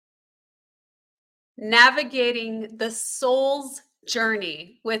Navigating the Soul's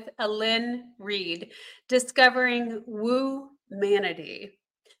Journey with Allyn Reid, discovering WooManity.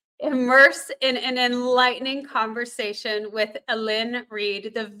 Immerse in an enlightening conversation with Allyn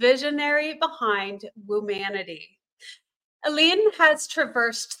Reid, the visionary behind WooManity. Allyn has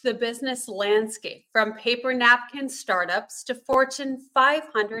traversed the business landscape from paper napkin startups to Fortune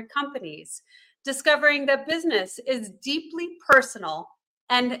 500 companies, discovering that business is deeply personal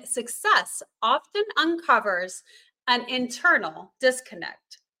and success often uncovers an internal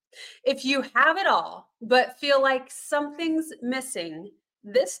disconnect. If you have it all, but feel like something's missing,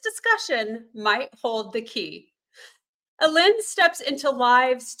 this discussion might hold the key. Allyn steps into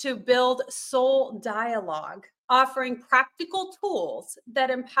lives to build soul dialogue, offering practical tools that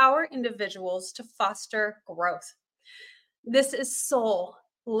empower individuals to foster growth. This is soul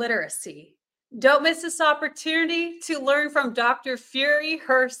literacy. Don't miss this opportunity to learn from Dr. Fury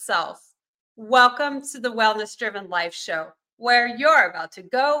herself. Welcome to the Wellness Driven Life Show, where you're about to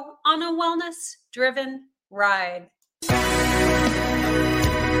go on a wellness driven ride.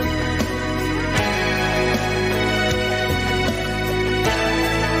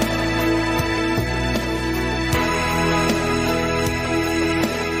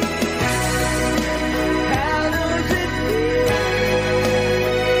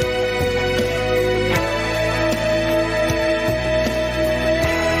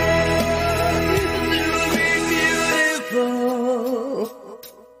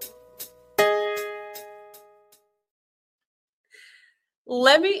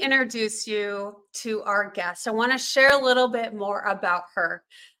 Let me introduce you to our guest. I want to share a little bit more about her.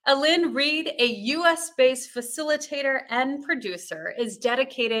 Allyn Reid, a US-based facilitator and producer, is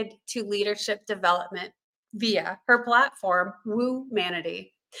dedicated to leadership development via her platform,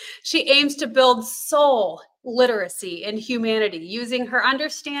 WooManity. She aims to build soul literacy in humanity using her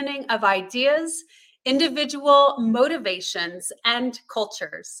understanding of ideas, individual motivations, and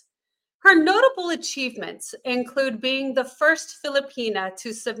cultures. Her notable achievements include being the first Filipina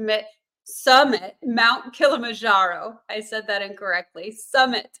to summit Mount Kilimanjaro. I said that incorrectly.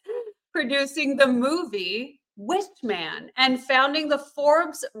 Summit, producing the movie Wishman, and founding the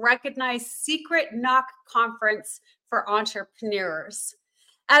Forbes recognized Secret Knock Conference for entrepreneurs.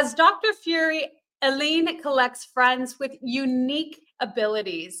 As Dr. Fury, Allyn collects friends with unique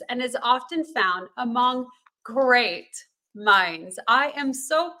abilities and is often found among great minds. I am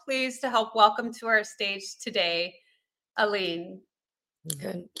so pleased to help welcome to our stage today, Allyn.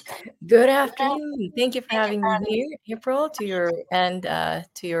 Good afternoon. Thank you for having me here, April, to your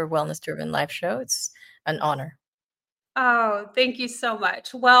Wellness Driven Life Show. It's an honor. Oh, thank you so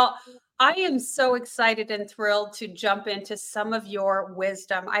much. Well, I am so excited and thrilled to jump into some of your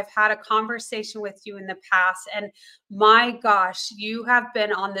wisdom. I've had a conversation with you in the past, and my gosh, you have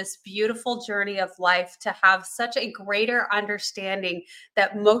been on this beautiful journey of life to have such a greater understanding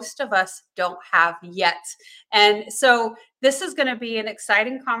that most of us don't have yet. And so this is going to be an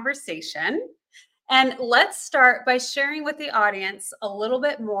exciting conversation. And let's start by sharing with the audience a little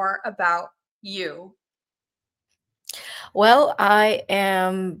bit more about you. Well, I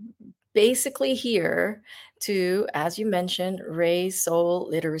am basically here to, as you mentioned, raise soul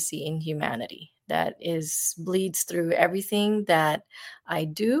literacy in humanity. That bleeds through everything that I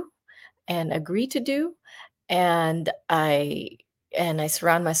do and agree to do. And I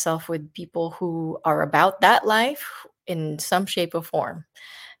surround myself with people who are about that life in some shape or form.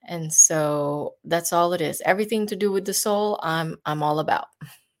 And so that's all it is. Everything to do with the soul, I'm all about.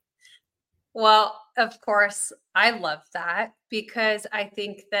 Well, of course, I love that because I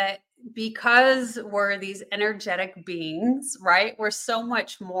think that because we're these energetic beings, right? We're so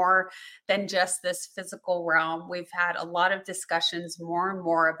much more than just this physical realm. We've had a lot of discussions more and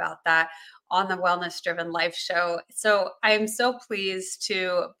more about that on the Wellness Driven Life Show. So I am so pleased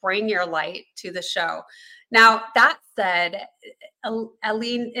to bring your light to the show. Now, that said,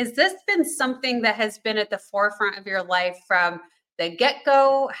 Allyn, has this been something that has been at the forefront of your life from the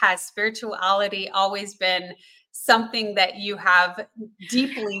get-go? Has spirituality always been something that you have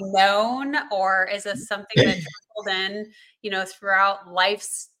deeply known, or is this something that trickled in, throughout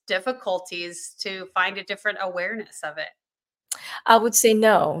life's difficulties to find a different awareness of it? I would say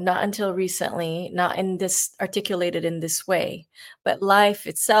no, not until recently, not in this articulated in this way, but life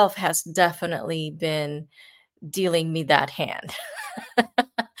itself has definitely been dealing me that hand.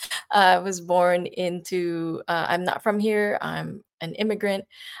 I was born into, I'm not from here. I'm an immigrant.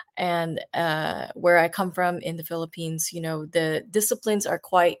 And where I come from in the Philippines, the disciplines are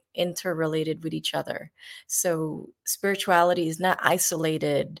quite interrelated with each other. So spirituality is not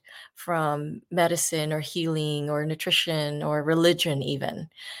isolated from medicine or healing or nutrition or religion, even.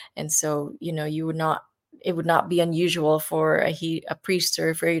 And so, it would not be unusual for a priest to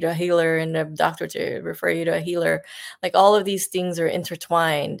refer you to a healer and a doctor to refer you to a healer. Like all of these things are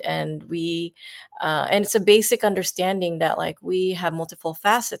intertwined, and and it's a basic understanding that like we have multiple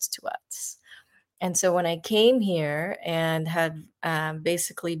facets to us. And so when I came here and had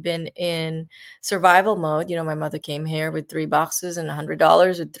basically been in survival mode, my mother came here with 3 boxes and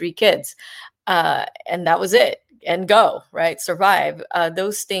 $100 with 3 kids, and that was it. And go, right, survive.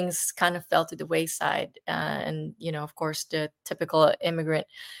 Those things kind of fell to the wayside, and of course, the typical immigrant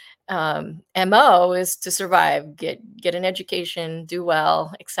mo is to survive, get an education, do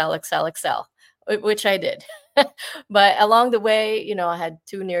well, excel, excel, excel, which I did. But along the way, I had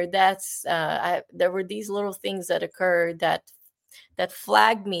 2 near deaths. There were these little things that occurred that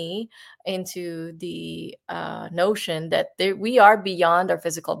flagged me into the notion that we are beyond our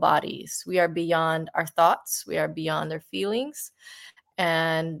physical bodies. We are beyond our thoughts. We are beyond our feelings.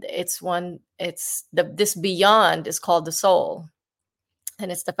 And this beyond is called the soul,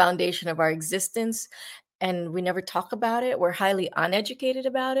 and it's the foundation of our existence. And we never talk about it. We're highly uneducated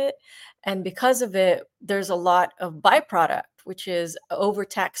about it. And because of it, there's a lot of byproduct, which is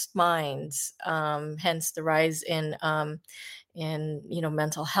overtaxed minds, hence the rise in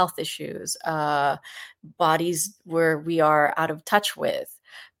mental health issues, bodies where we are out of touch with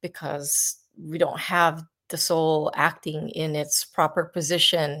because we don't have the soul acting in its proper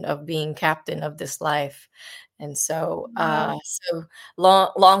position of being captain of this life. And so, Wow.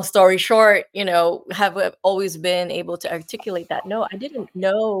 long story short, have always been able to articulate that. No, I didn't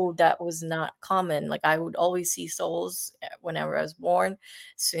know that was not common. Like I would always see souls whenever I was born.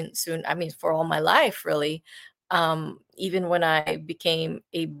 Soon, I mean, for all my life, really. Even when I became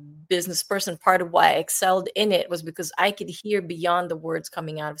a business person, part of why I excelled in it was because I could hear beyond the words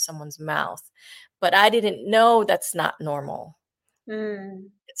coming out of someone's mouth. But I didn't know that's not normal. Mm.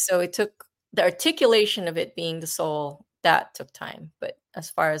 So it took the articulation of it being the soul, that took time. But as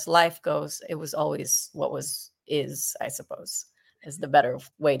far as life goes, it was always what is, I suppose, is the better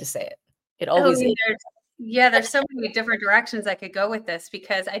way to say it. It I always mean, is. there's so many different directions I could go with this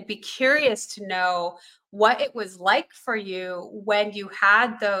because I'd be curious to know what it was like for you when you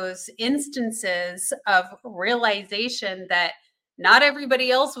had those instances of realization that not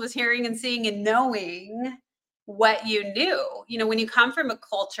everybody else was hearing and seeing and knowing what you knew. When you come from a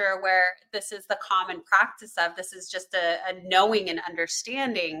culture where this is the common practice of this is just a knowing and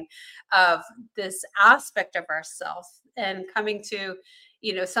understanding of this aspect of ourselves and coming to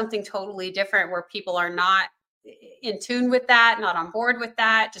something totally different where people are not in tune with that, not on board with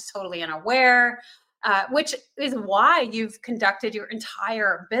that, just totally unaware, which is why you've conducted your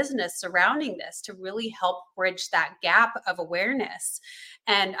entire business surrounding this to really help bridge that gap of awareness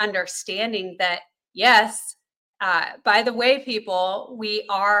and understanding that, yes, by the way, people,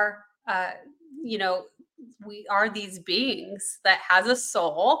 you know, we are these beings that has a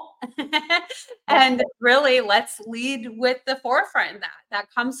soul. Yep. And really, let's lead with the forefront that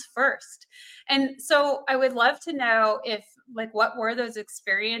comes first. And so I would love to know if like what were those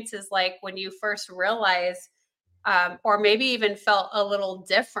experiences like when you first realized or maybe even felt a little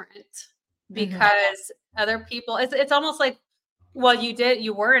different Mhm. because other people it's almost like, well,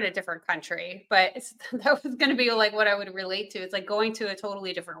 you were in a different country, but that was going to be like what I would relate to. It's like going to a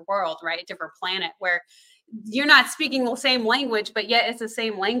totally different world, right? Different planet where you're not speaking the same language, but yet it's the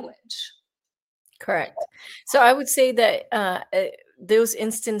same language. Correct. So I would say that those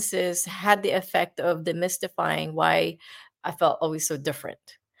instances had the effect of demystifying why I felt always so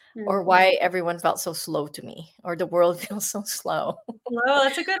different, or Mm. why everyone felt so slow to me, or the world feels so slow. Well,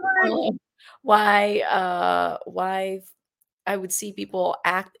 that's a good word. Um, why I would see people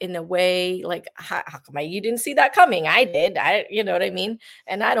act in a way like, how come you didn't see that coming? I did. You know what I mean?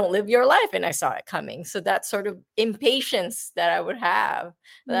 And I don't live your life and I saw it coming. So that sort of impatience that I would have,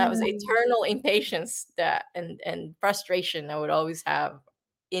 that was Mm. eternal impatience and frustration I would always have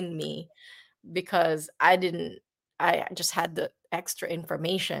in me because I just had the extra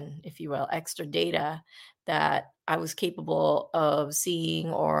information, if you will, extra data that I was capable of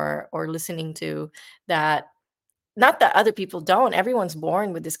seeing or listening to, that not that other people don't. Everyone's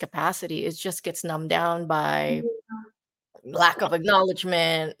born with this capacity. It just gets numbed down by lack of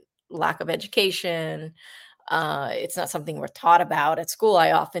acknowledgement, lack of education, It's not something we're taught about at school.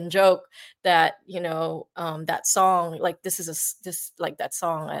 I often joke that, that song, like this, like that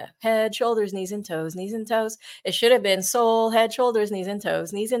song, head, shoulders, knees and toes, knees and toes. It should have been soul, head, shoulders, knees and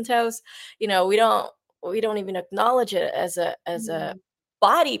toes, knees and toes. We don't even acknowledge it as a Mm.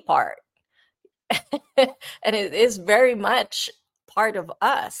 body part. And it is very much part of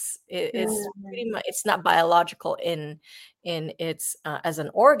us. It's Mm. pretty much, it's not biological in its as an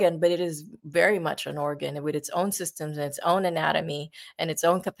organ, but it is very much an organ with its own systems and its own anatomy and its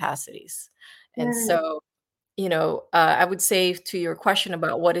own capacities. And Mm. so, I would say, to your question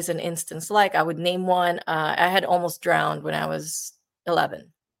about what is an instance like, I would name one. I had almost drowned when I was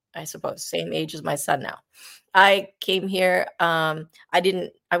 11, I suppose, same age as my son now. I came here. I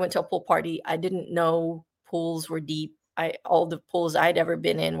went to a pool party. I didn't know pools were deep. All the pools I'd ever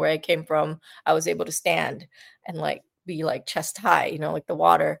been in where I came from, I was able to stand and like be like chest high, like the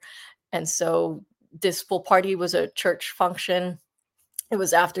water. And so this pool party was a church function. It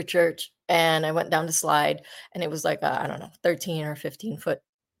was after church, and I went down the slide, and it was like, I don't know, 13 or 15 foot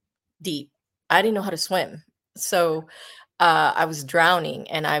deep. I didn't know how to swim. So I was drowning,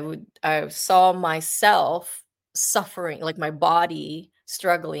 and I saw myself suffering, like my body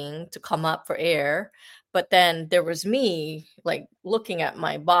struggling to come up for air. But then there was me like looking at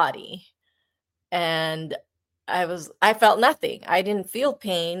my body, and I felt nothing. I didn't feel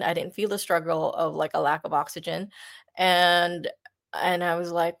pain. I didn't feel the struggle of like a lack of oxygen. And I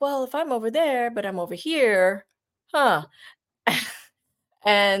was like, well, if I'm over there, but I'm over here, huh?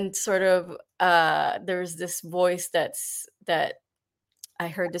 And sort of there's this voice that I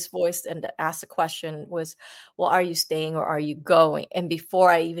heard, this voice, and that asked the question was, well, are you staying or are you going? And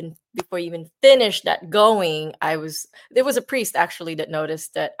before I even finished that going, there was a priest actually that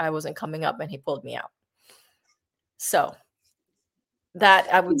noticed that I wasn't coming up, and he pulled me out. So that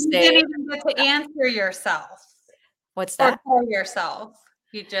I would You say, didn't even get to answer yourself what's or that? tell yourself.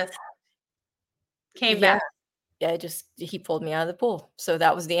 You just came Yeah, back. yeah, just he pulled me out of the pool. So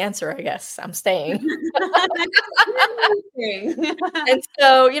that was the answer, I guess. I'm staying. Amazing. And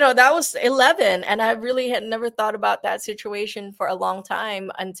so, that was 11, and I really had never thought about that situation for a long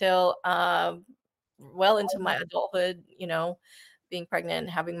time until well into my adulthood, being pregnant and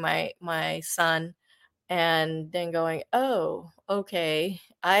having my son, and then going, oh, okay,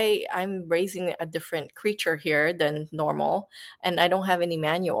 I'm raising a different creature here than normal, and I don't have any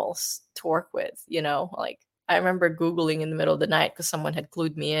manuals to work with. Like, I remember googling in the middle of the night because someone had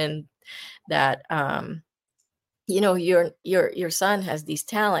clued me in that your son has these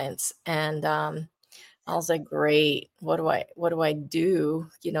talents. And I was like, great, what do I do?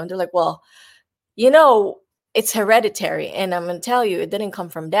 And they're like, well, you know it's hereditary, and I'm gonna tell you, it didn't come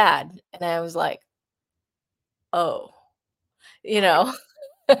from dad. And I was like, oh, you know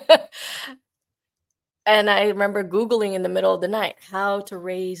and I remember googling in the middle of the night, how to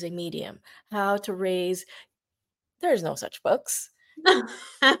raise a medium, how to raise there's no such books.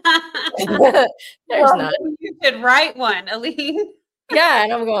 There's Well, not. maybe you should write one, Allyn. Yeah,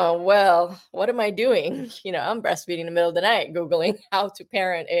 and I'm going, well, what am I doing? I'm breastfeeding in the middle of the night, googling how to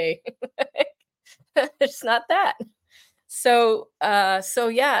parent a. It's not that. So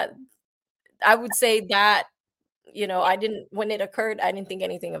yeah, I would say that, I didn't when it occurred, I didn't think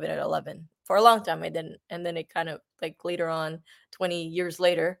anything of it at 11. For a long time, I didn't, and then it kind of like later on, 20 years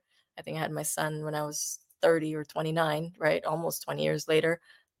later, I think I had my son when I was 30 or 29, right? Almost 20 years later.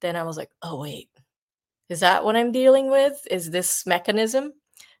 Then I was like, oh wait, is that what I'm dealing with? Is this mechanism?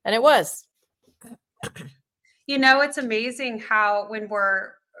 And it was. It's amazing how when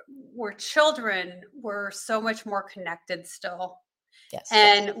we're children, we're so much more connected still. Yes.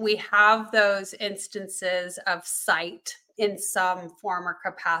 And we have those instances of sight in some form or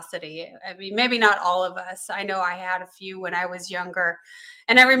capacity. I mean, maybe not all of us. I know I had a few when I was younger.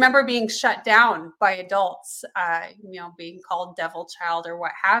 And I remember being shut down by adults, being called devil child or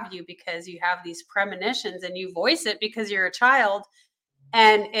what have you, because you have these premonitions and you voice it because you're a child.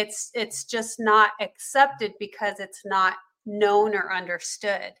 And it's just not accepted because it's not known or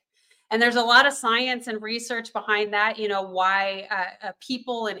understood. And there's a lot of science and research behind that, why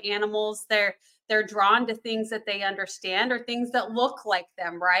people and animals, they're drawn to things that they understand or things that look like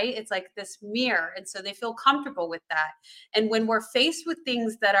them, right? It's like this mirror, and so they feel comfortable with that. And when we're faced with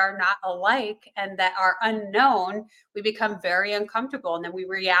things that are not alike and that are unknown, we become very uncomfortable, and then we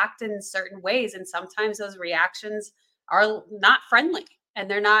react in certain ways, and sometimes those reactions are not friendly, and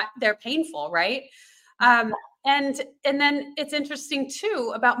they're painful, right? And then it's interesting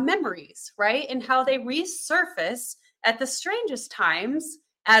too about memories, right? And how they resurface at the strangest times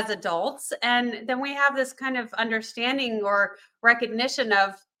as adults. And then we have this kind of understanding or recognition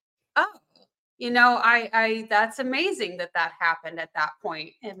of, oh, that's amazing that that happened at that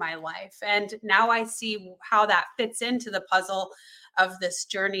point in my life. And now I see how that fits into the puzzle of this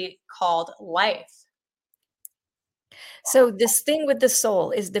journey called life. So this thing with the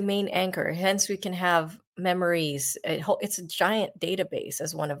soul is the main anchor. Hence, we can have memories. It's a giant database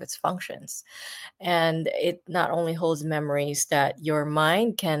as one of its functions. And it not only holds memories that your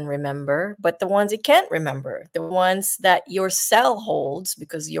mind can remember, but the ones it can't remember, the ones that your cell holds,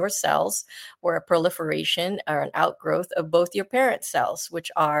 because your cells were a proliferation or an outgrowth of both your parent cells, which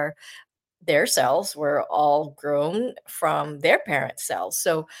are their cells were all grown from their parent cells.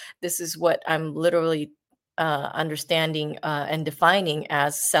 So this is what I'm literally understanding and defining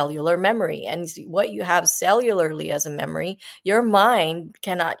as cellular memory. And what you have cellularly as a memory, your mind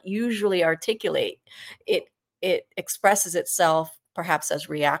cannot usually articulate. It it expresses itself perhaps as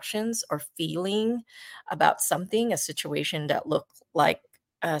reactions or feeling about something, a situation that looked like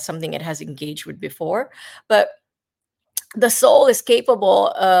something it has engaged with before. But the soul is capable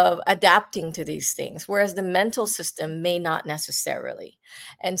of adapting to these things, whereas the mental system may not necessarily.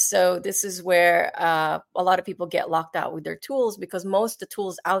 And so this is where a lot of people get locked out with their tools, because most of the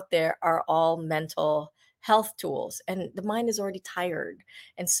tools out there are all mental health tools, and the mind is already tired.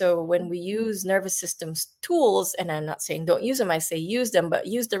 And so when we use nervous systems tools, and I'm not saying don't use them, I say use them, but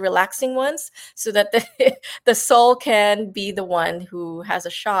use the relaxing ones so that the soul can be the one who has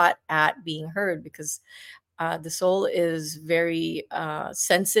a shot at being heard, because the soul is very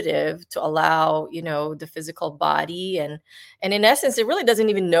sensitive to allow, the physical body, and in essence it really doesn't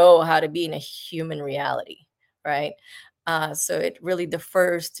even know how to be in a human reality, right? So it really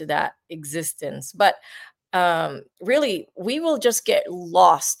defers to that existence. But really we will just get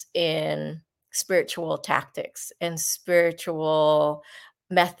lost in spiritual tactics and spiritual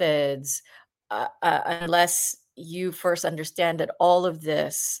methods, unless you first understand that all of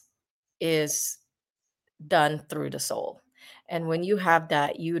this is done through the soul. And when you have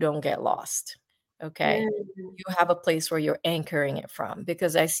that, you don't get lost. Okay. Mm, You have a place where you're anchoring it from.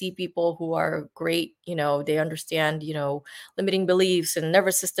 Because I see people who are great, they understand, limiting beliefs and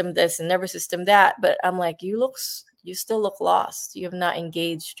nervous system this and nervous system that. But I'm like, you still look lost. You have not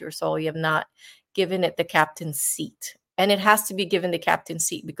engaged your soul. You have not given it the captain's seat. And it has to be given the captain's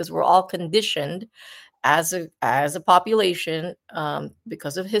seat, because we're all conditioned as a population,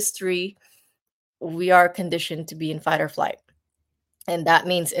 because of history. We are conditioned to be in fight or flight, and that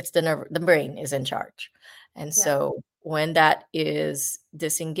means it's the brain is in charge. And yeah. so when that is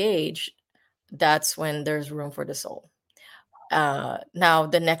disengaged, that's when there's room for the soul. Now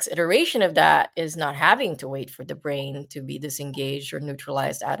the next iteration of that is not having to wait for the brain to be disengaged or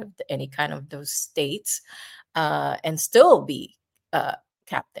neutralized out of any kind of those states, and still be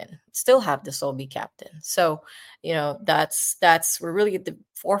captain, still have the soul be captain. So that's we're really at the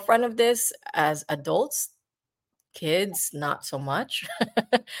forefront of this as adults. Kids not so much.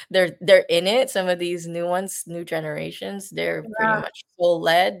 They're in it. Some of these new ones, new generations, they're pretty Yeah. much soul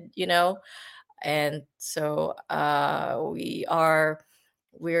led, and so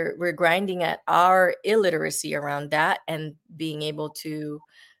we're grinding at our illiteracy around that, and be able to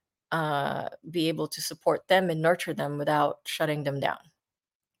support them and nurture them without shutting them down,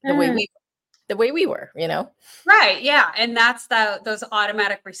 the way Mm. we the way we were. Right. Yeah. And that's those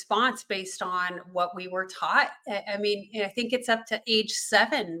automatic response based on what we were taught. I mean, I think it's up to age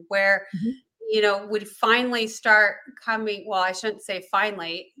 7 where, Mhm. would finally start coming. Well, I shouldn't say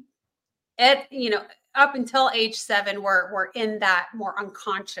finally. Up until age 7, we're in that more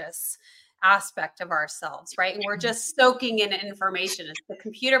unconscious aspect of ourselves, right? And we're just soaking in information. It's the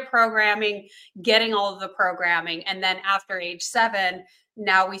computer programming, getting all of the programming. And then after age 7,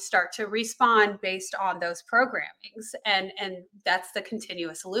 now we start to respond based on those programmings. And that's the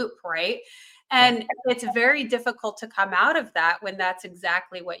continuous loop, right? Yeah. And it's very difficult to come out of that when that's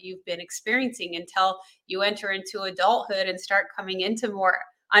exactly what you've been experiencing until you enter into adulthood and start coming into more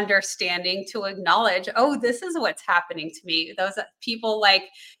understanding to acknowledge, oh, this is what's happening to me. Those people like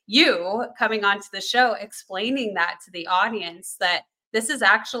you coming onto the show explaining that to the audience, that this is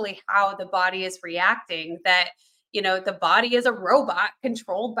actually how the body is reacting, that the body is a robot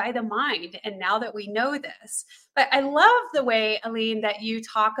controlled by the mind. And now that we know this, but I love the way, Allyn, that you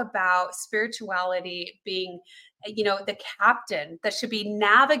talk about spirituality being the captain that should be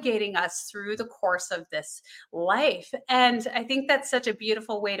navigating us through the course of this life. And I think that's such a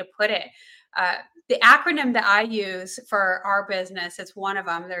beautiful way to put it. uh, the acronym that I use for our business, it's one of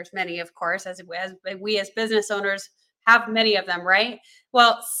them. There's many, of course, as we as business owners have many of them, right?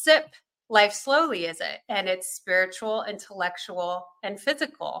 Well, SIP, life slowly, is it? And it's spiritual, intellectual, and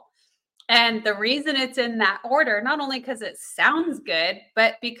physical. And the reason it's in that order, not only because it sounds good,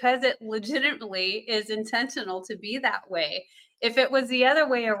 but because it legitimately is intentional to be that way. If it was the other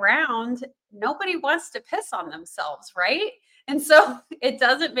way around, nobody wants to piss on themselves, right? And so it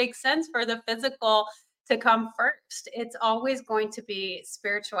doesn't make sense for the physical to come first. It's always going to be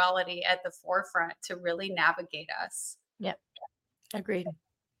spirituality at the forefront to really navigate us. Yep, agreed.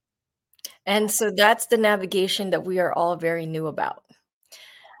 And so that's the navigation that we are all very new about.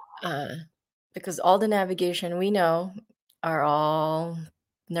 Uh, because all the navigation we know are all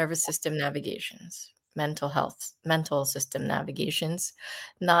nervous system navigations, mental system navigations,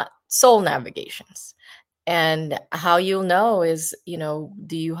 not soul navigations. And how you'll know is,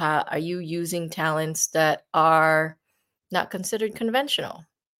 are you using talents that are not considered conventional?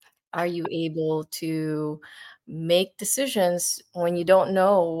 Are you able to make decisions when you don't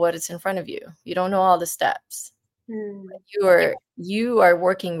know what is in front of you? You don't know all the steps. Mm. You are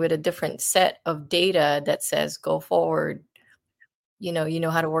working with a different set of data that says go forward. You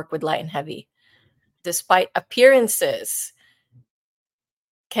know how to work with light and heavy. Despite appearances,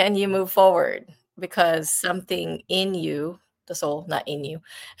 can you move forward? Because something in you, the soul, not in you,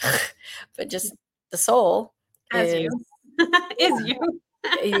 but just the soul As you, is, is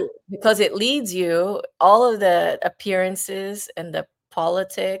you. because it leads you, all of the appearances and the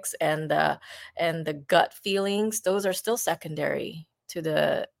politics and the gut feelings, those are still secondary to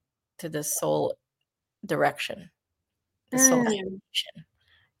the soul direction, the soul Mm. activation.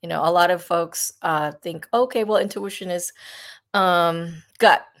 A lot of folks think, okay, well, intuition is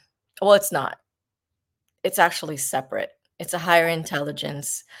gut. Well, it's not. It's actually separate. It's a higher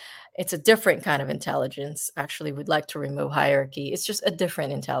intelligence. It's a different kind of intelligence. Actually, we'd like to remove hierarchy. It's just a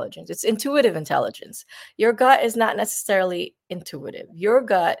different intelligence. It's intuitive intelligence. Your gut is not necessarily intuitive. Your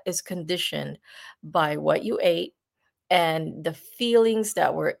gut is conditioned by what you ate and the feelings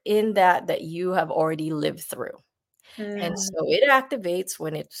that were in that you have already lived through. And Mm. so it activates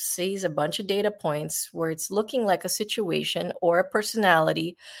when it sees a bunch of data points where it's looking like a situation or a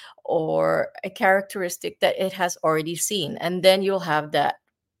personality or a characteristic that it has already seen. And then you'll have that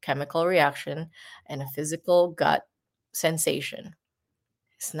chemical reaction and a physical gut sensation.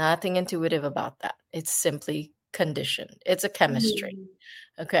 It's nothing intuitive about that. It's simply conditioned. It's a chemistry.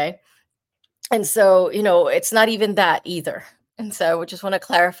 Mm. Okay. And so, it's not even that either. And so we just want to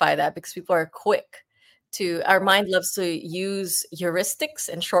clarify that because people are quick our mind loves to use heuristics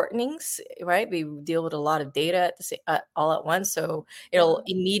and shortenings, right? We deal with a lot of data all at once. So it'll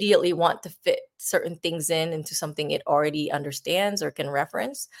immediately want to fit certain things into something it already understands or can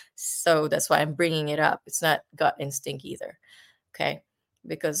reference. So that's why I'm bringing it up. It's not gut instinct either. Okay.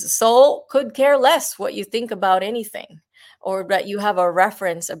 Because the soul could care less what you think about anything or that you have a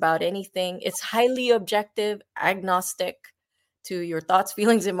reference about anything. It's highly objective, agnostic to your thoughts,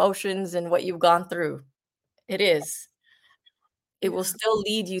 feelings, emotions, and what you've gone through. It is. It Yeah. will still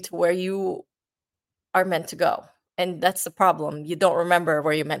lead you to where you are meant to go. And that's the problem. You don't remember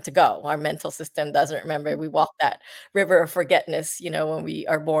where you're meant to go. Our mental system doesn't remember. We walk that river of forgetness, when we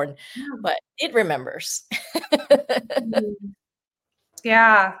are born, Yeah. but it remembers. Mm.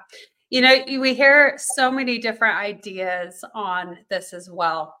 Yeah. We hear so many different ideas on this as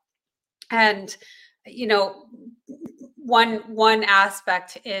well. And, you know, one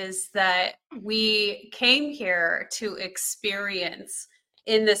aspect is that we came here to experience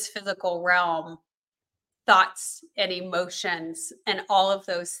in this physical realm thoughts and emotions and all of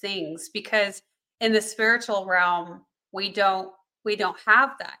those things, because in the spiritual realm we don't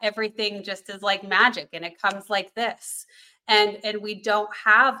have that. Everything just is like magic and it comes like this, and we don't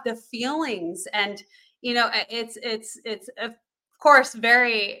have the feelings. And it's of course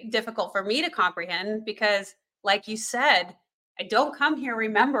very difficult for me to comprehend because, like you said, I don't come here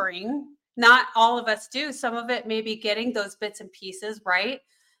remembering. Not all of us do. Some of it may be getting those bits and pieces right,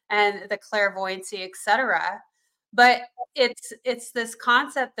 and the clairvoyancy, etc. But it's this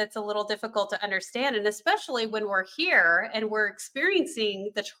concept that's a little difficult to understand, and especially when we're here and we're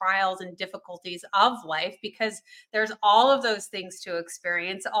experiencing the trials and difficulties of life, because there's all of those things to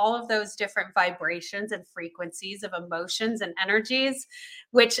experience, all of those different vibrations and frequencies of emotions and energies,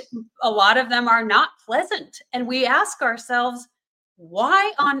 which a lot of them are not pleasant. And we ask ourselves,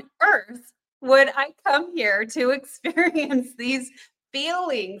 why on earth would I come here to experience these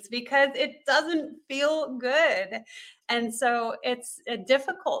feelings? Because it doesn't feel good. And so it's a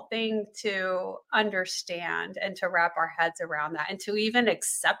difficult thing to understand and to wrap our heads around that and to even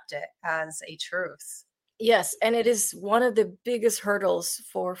accept it as a truth. Yes, and it is one of the biggest hurdles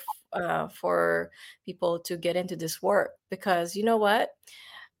for people to get into this work because you know what?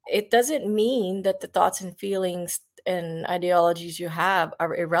 It doesn't mean that the thoughts and feelings and ideologies you have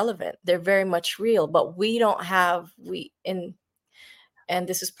are irrelevant. They're very much real, but we don't have we in and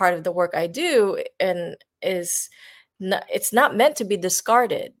this is part of the work I do, and is not, it's not meant to be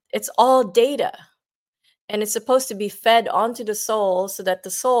discarded. It's all data, and it's supposed to be fed onto the soul so that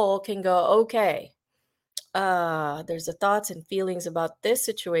the soul can go, okay, there's the thoughts and feelings about this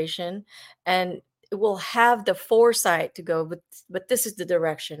situation, and it will have the foresight to go, but this is the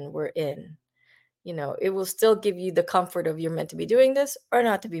direction we're in. It will still give you the comfort of you're meant to be doing this or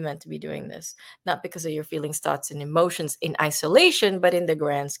not to be meant to be doing this, not because of your feelings, thoughts, and emotions in isolation, but in the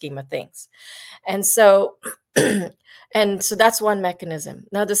grand scheme of things. And so, and so that's one mechanism.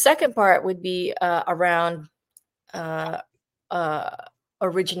 Now, the second part would be around uh, uh,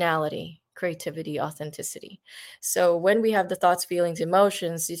 originality, creativity, authenticity. So when we have the thoughts, feelings,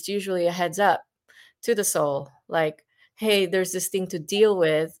 emotions, it's usually a heads up to the soul, like, hey, there's this thing to deal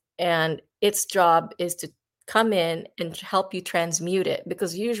with, and its job is to come in and help you transmute it,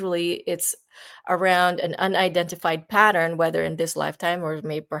 because usually it's around an unidentified pattern, whether in this lifetime or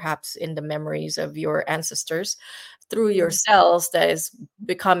maybe perhaps in the memories of your ancestors through your cells, that is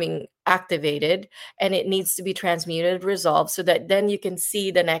becoming activated, and it needs to be transmuted, resolved, so that then you can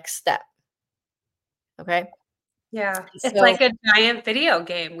see the next step. Okay. Yeah. It's So like a giant video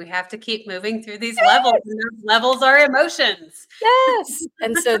game. We have to keep moving through these levels, and those levels are emotions. yes,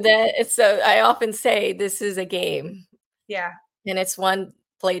 and so I often say this is a game, Yeah. and it's one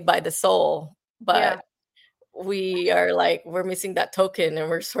played by the soul, Yeah. but we're missing that token, and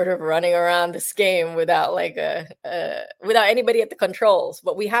we're sort of running around this game without like without anybody at the controls,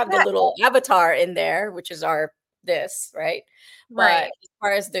 but we have the Yeah. little avatar in there, which is our this, right? But Right. as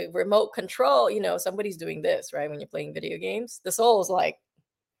far as the remote control, somebody's doing this, right? When you're playing video games, the soul is like,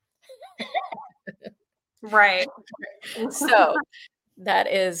 Right. so that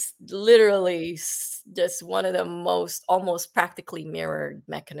is literally just one of the most almost practically mirrored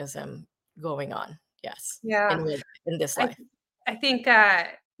mechanism going on. Yes. Yeah. In this I life. I think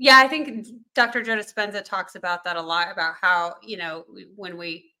yeah, I think Dr. Joe Dispenza talks about that a lot, about how, when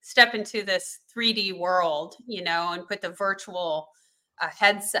we step into this 3D world, and put the virtual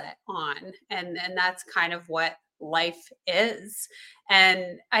headset on, and that's kind of what life is.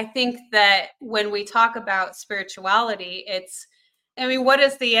 And I think that when we talk about spirituality, what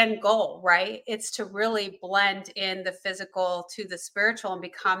is the end goal, right? It's to really blend in the physical to the spiritual and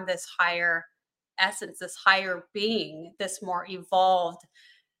become this higher essence, this higher being, this more evolved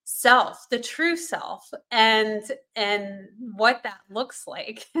self, the true self, and what that looks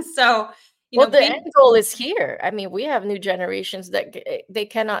like. So, Well, the being end goal is here. I mean, we have new generations that they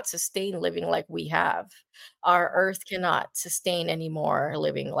cannot sustain living like we have. Our earth cannot sustain anymore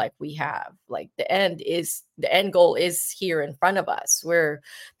living like we have. Like the end goal is here in front of us. We're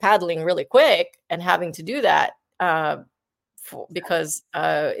paddling really quick and having to do that because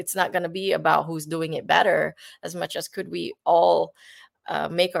it's not going to be about who's doing it better as much as could we all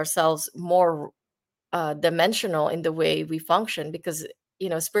make ourselves more dimensional in the way we function, because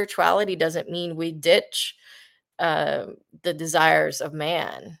spirituality doesn't mean we ditch the desires of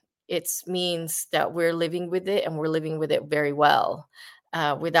man. It means that we're living with it, and we're living with it very well,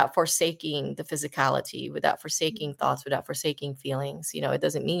 without forsaking the physicality, without forsaking thoughts, without forsaking feelings. It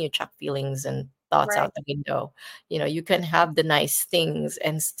doesn't mean you chuck feelings and thoughts right. out the window. You can have the nice things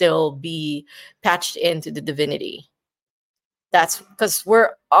and still be patched into the divinity. That's because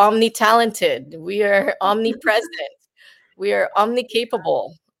we're omni-talented, we are omnipresent, we are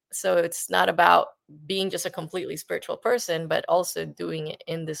omni-capable. So it's not about being just a completely spiritual person, but also doing it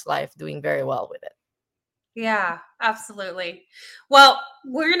in this life, doing very well with it. Yeah, absolutely. Well,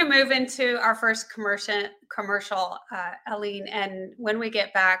 we're going to move into our first commercial, Allyn, and when we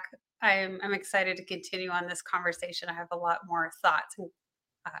get back, I'm excited to continue on this conversation. I have a lot more thoughts and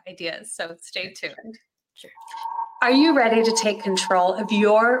ideas, so stay tuned. Sure. Are you ready to take control of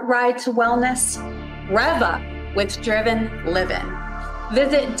your ride to wellness? Rev up with Driven Living.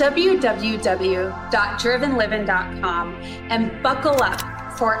 Visit www.drivenliving.com and buckle up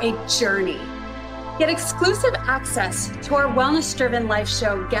for a journey. Get exclusive access to our Wellness Driven Life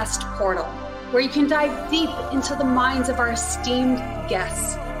Show guest portal, where you can dive deep into the minds of our esteemed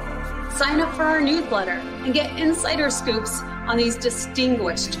guests. Sign up for our newsletter and get insider scoops on these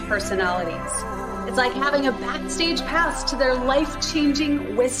distinguished personalities. It's like having a backstage pass to their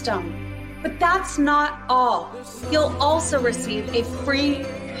life-changing wisdom. But that's not all. You'll also receive a free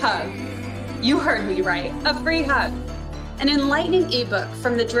hug. You heard me right, a free hug. An enlightening ebook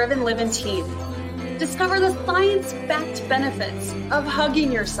from the Driven Living team. Discover the science-backed benefits of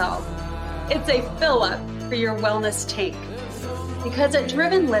hugging yourself. It's a fill-up for your wellness tank. Because at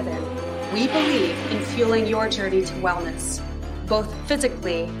Driven Living, we believe in fueling your journey to wellness, both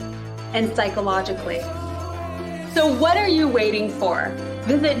physically and psychologically. So what are you waiting for?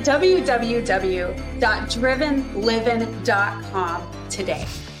 Visit www.drivenlivin.com today.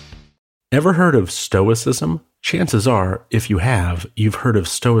 Ever heard of Stoicism? Chances are, if you have, you've heard of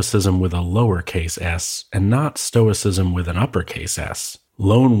Stoicism with a lowercase s and not Stoicism with an uppercase S.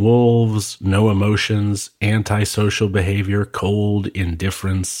 Lone wolves, no emotions, antisocial behavior, cold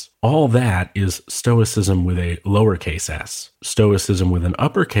indifference. All that is Stoicism with a lowercase s. Stoicism with an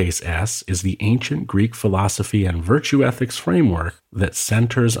uppercase S is the ancient Greek philosophy and virtue ethics framework that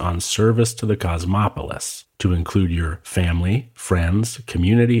centers on service to the cosmopolis, to include your family, friends,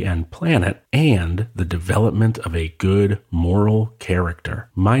 community, and planet, and the development of a good moral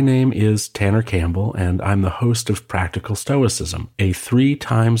character. My name is Tanner Campbell, and I'm the host of Practical Stoicism, a 3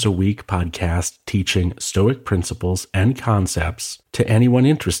 times a week podcast teaching Stoic principles and concepts to anyone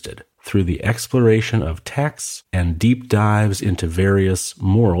interested through the exploration of texts and deep dives into various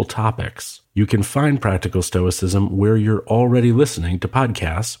moral topics. You can find Practical Stoicism where you're already listening to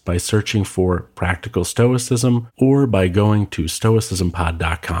podcasts by searching for Practical Stoicism or by going to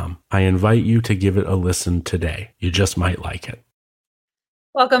stoicismpod.com. I invite you to give it a listen today. You just might like it.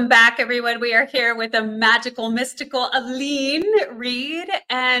 Welcome back, everyone. We are here with the magical, mystical Allyn Reid,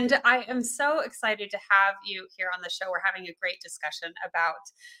 and I am so excited to have you here on the show. We're having a great discussion about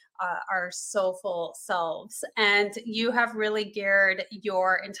our soulful selves, and you have really geared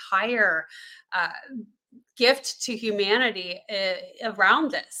your entire gift to humanity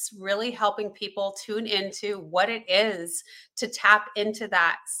around this, really helping people tune into what it is to tap into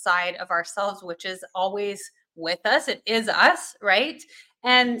that side of ourselves, which is always with us. It is us, right?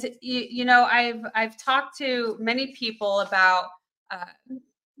 And you know, I've talked to many people about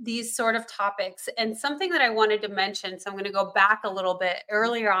these sort of topics, and something that I wanted to mention. So I'm going to go back a little bit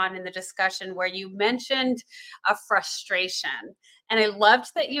earlier on in the discussion where you mentioned a frustration, and I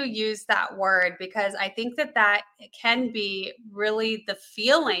loved that you used that word because I think that that can be really the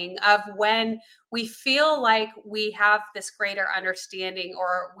feeling of when we feel like we have this greater understanding,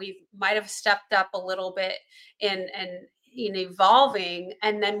 or we might have stepped up a little bit in evolving,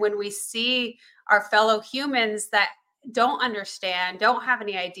 and then when we see our fellow humans that don't understand, don't have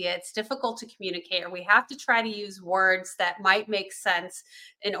any idea, it's difficult to communicate, or we have to try to use words that might make sense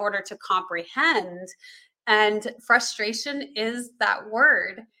in order to comprehend. And frustration is that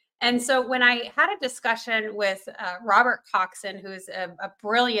word. And so when I had a discussion with Robert Coxon, who's a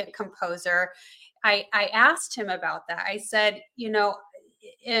brilliant composer, I asked him about that. I said, you know,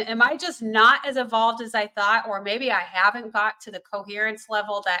 am I just not as evolved as I thought? Or maybe I haven't got to the coherence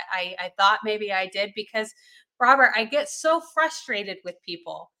level that I thought maybe I did? Because Robert, I get so frustrated with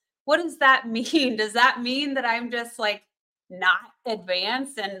people. What does that mean? Does that mean that I'm just like not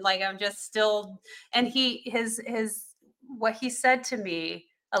advanced and like I'm just still? And his what he said to me,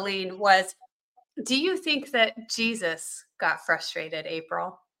 Allyn, was, do you think that Jesus got frustrated,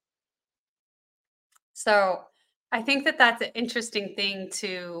 April? So I think that that's an interesting thing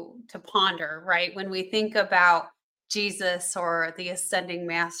to ponder, right? When we think about Jesus or the ascending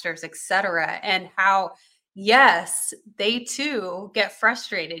masters, etc., and how, yes, they too get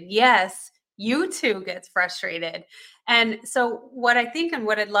frustrated. Yes, you too gets frustrated. And so what I think and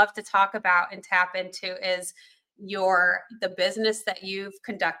what I'd love to talk about and tap into is the business that you've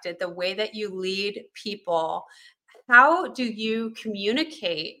conducted, the way that you lead people. How do you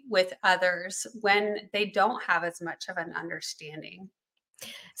communicate with others when they don't have as much of an understanding?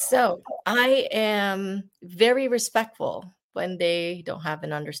 So I am very respectful when they don't have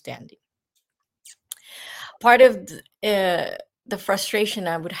an understanding. Part of the frustration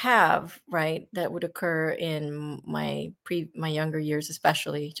I would have, right, that would occur in my younger years,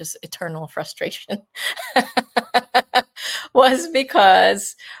 especially just eternal frustration, was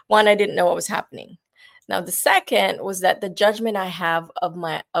because one, I didn't know what was happening. Now, the second was that the judgment I have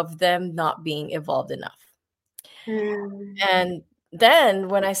of them not being evolved enough. And then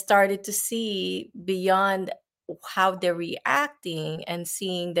when I started to see beyond how they're reacting and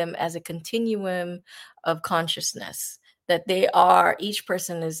seeing them as a continuum of consciousness, that each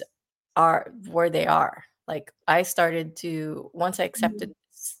person are where they are. Like I started to, once I accepted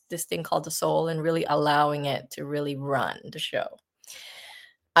this thing called the soul and really allowing it to really run the show,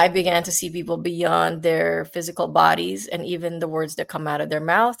 I began to see people beyond their physical bodies and even the words that come out of their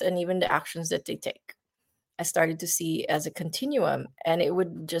mouth and even the actions that they take. I started to see as a continuum, and it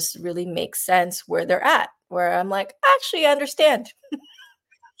would just really make sense where they're at, where I'm like, actually, I understand.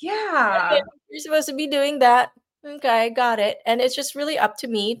 Yeah. Okay, you're supposed to be doing that. Okay, got it. And it's just really up to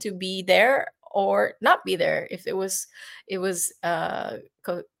me to be there or not be there. If it was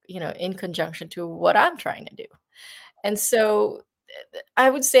in conjunction to what I'm trying to do. And so I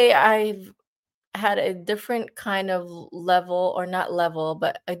would say I've had a different kind of level, or not level,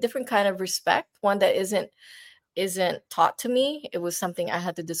 but a different kind of respect, one that isn't taught to me. It was something I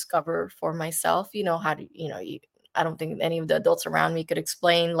had to discover for myself. How to, I don't think any of the adults around me could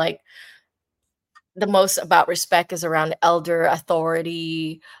explain, like, the most about respect is around elder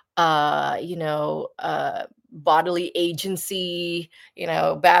authority, bodily agency,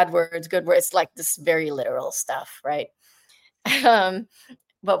 bad words, good words, like this very literal stuff, right? um,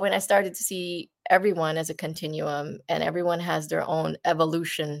 but when I started to see everyone as a continuum, and everyone has their own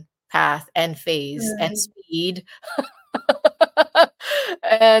evolution path and phase and Mm, speed,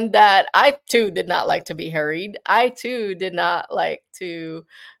 and that I too did not like to be hurried. I too did not like to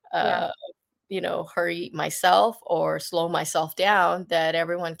yeah. uh, hurry myself or slow myself down, that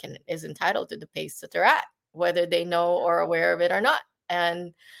everyone is entitled to the pace that they're at, whether they know or aware of it or not.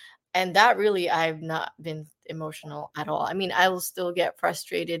 And that really, I've not been emotional at all. I mean, I will still get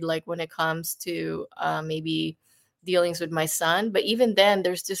frustrated, like when it comes to maybe dealings with my son. But even then,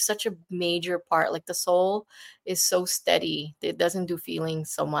 there's just such a major part. Like the soul is so steady, it doesn't do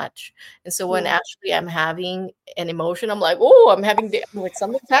feelings so much. And so when Mm. actually I'm having an emotion, I'm like, oh, like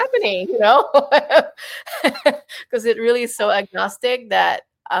something's happening, because it really is so agnostic that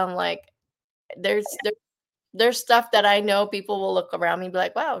I'm like, there's there's stuff that I know people will look around me and be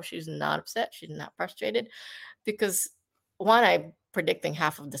like, wow, she's not upset. She's not frustrated. Because one, I'm predicting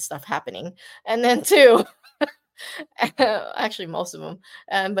half of the stuff happening. And then two, actually, most of them.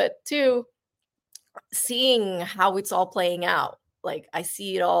 But two, seeing how it's all playing out. Like I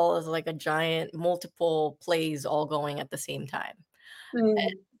see it all as like a giant multiple plays all going at the same time. Mm.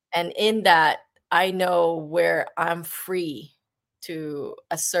 And in that, I know where I'm free to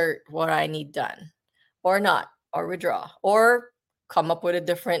assert what I need done, or not, or withdraw, or come up with a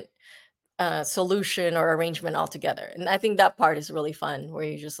different solution or arrangement altogether. And I think that part is really fun, where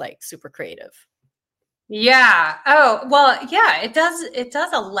you're just like super creative. Yeah. Oh, well, yeah, it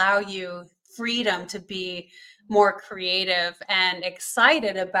does allow you freedom to be more creative and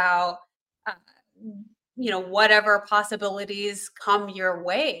excited about uh, whatever possibilities come your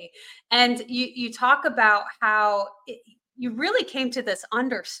way. And you talk about how you really came to this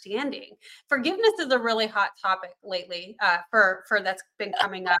understanding. Forgiveness is a really hot topic lately, for that's been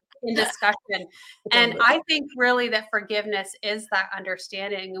coming up in discussion. And Totally. I think really that forgiveness is that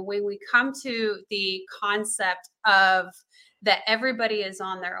understanding. And when we come to the concept of that everybody is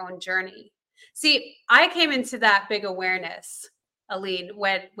on their own journey. See, I came into that big awareness, Allyn,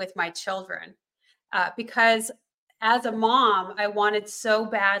 with my children, because as a mom, I wanted so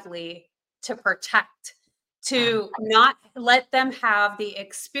badly to protect, to not let them have the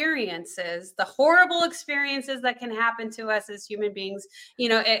experiences, the horrible experiences that can happen to us as human beings.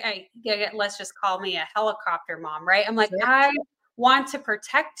 Let's just call me a helicopter mom, right? I'm like, Sure. I want to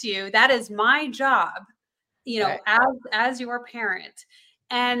protect you. That is my job, Right. as your parent.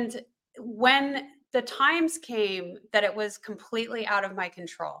 And when the times came that it was completely out of my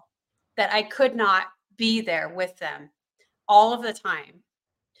control, that I could not be there with them all of the time,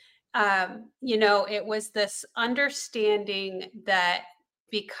 it was this understanding that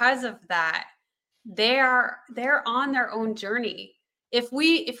because of that, they're on their own journey. If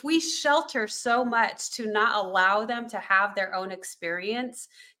we shelter so much to not allow them to have their own experience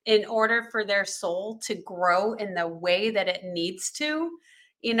in order for their soul to grow in the way that it needs to,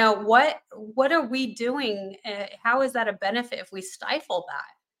 what are we doing? How is that a benefit if we stifle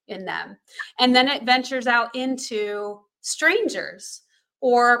that in them? And then it ventures out into strangers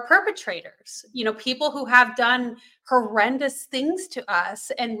or perpetrators, people who have done horrendous things to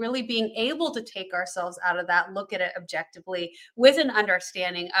us, and really being able to take ourselves out of that, look at it objectively with an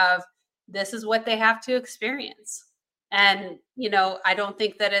understanding of this is what they have to experience. And, I don't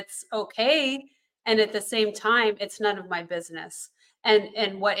think that it's okay. And at the same time, it's none of my business.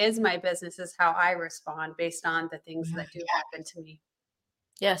 And what is my business is how I respond based on the things Mhm. that do happen to me.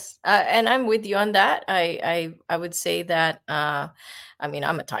 Yes, and I'm with you on that. I would say that I mean,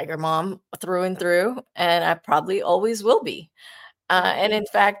 I'm a tiger mom through and through, and I probably always will be. And in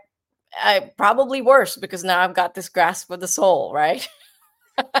fact, I probably worse, because now I've got this grasp of the soul, right?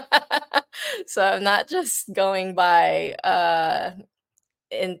 So I'm not just going by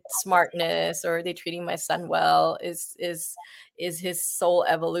in smartness, or are they treating my son well? Is his soul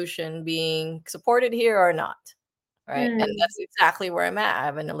evolution being supported here or not? Right. And Mm, that's exactly where I'm at. I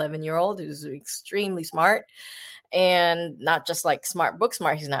have an 11-year-old who's extremely smart, and not just like smart, book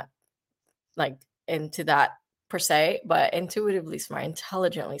smart. He's not like into that per se, but intuitively smart,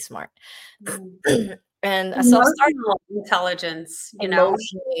 intelligently smart. mm, And a self-starter, Emotional intelligence,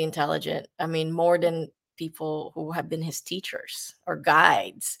 emotionally intelligent. I mean, more than people who have been his teachers or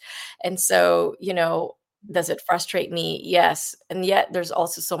guides. And so, does it frustrate me? Yes. And yet there's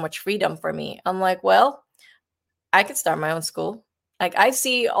also so much freedom for me. I'm like, well, I could start my own school. Like I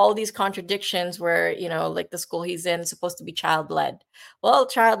see all these contradictions where, like the school he's in is supposed to be child led. Well,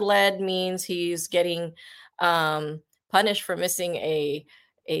 child led means he's getting punished for missing a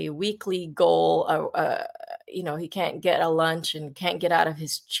weekly goal. He can't get a lunch and can't get out of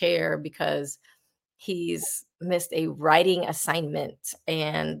his chair because he's missed a writing assignment,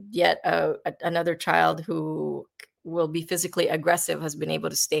 and yet another child who will be physically aggressive has been able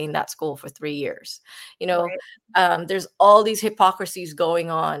to stay in that school for 3 years. right? There's all these hypocrisies going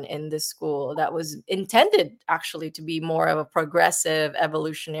on in this school that was intended actually to be more of a progressive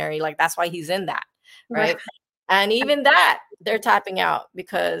evolutionary, like that's why he's in that, right? And even that they're tapping out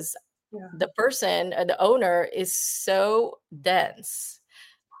because Yeah. the person, the owner, is so dense,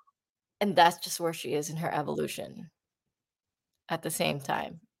 and that's just where she is in her evolution at the same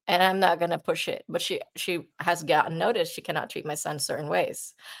time. And I'm not gonna push it, but she has gotten notice she cannot treat my son certain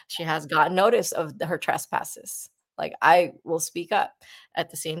ways. She has gotten notice of her trespasses. Like I will speak up. At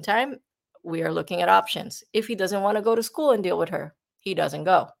the same time, we are looking at options. If he doesn't want to go to school and deal with her, he doesn't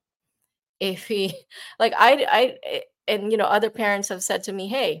go. If he like and other parents have said to me,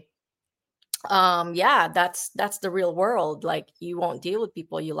 hey, yeah, that's the real world. Like you won't deal with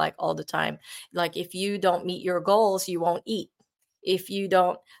people you like all the time. Like if you don't meet your goals, you won't eat. If you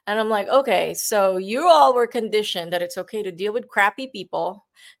don't, and I'm like, okay, so you all were conditioned that it's okay to deal with crappy people.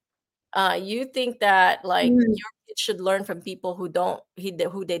 You think that like Mm. your kids should learn from people who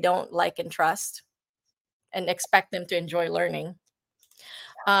they don't like and trust, and expect them to enjoy learning.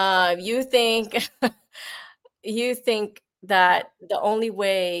 You think you think that the only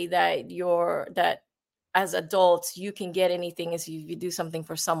way that as adults you can get anything is if you do something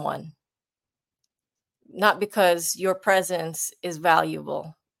for someone, not because your presence is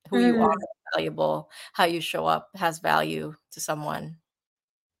valuable. Who you are Mm. is valuable. How you show up has value to someone.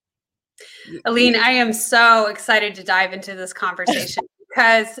 Allyn, I am so excited to dive into this conversation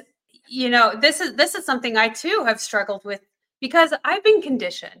because this is something I too have struggled with because I've been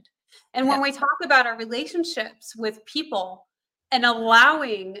conditioned. And Yeah. when we talk about our relationships with people and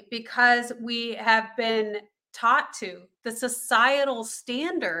allowing, because we have been taught to the societal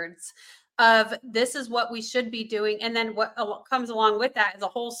standards of this is what we should be doing, and then what comes along with that is a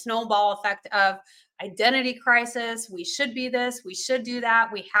whole snowball effect of identity crisis. We should be this, we should do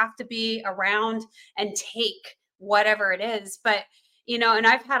that, we have to be around and take whatever it is. But and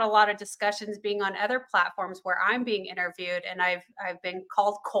I've had a lot of discussions being on other platforms where I'm being interviewed, and I've been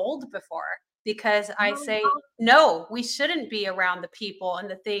called cold before because I say no, we shouldn't be around the people and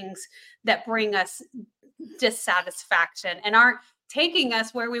the things that bring us dissatisfaction and aren't taking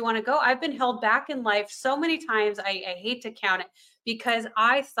us where we want to go. I've been held back in life so many times. I hate to count it because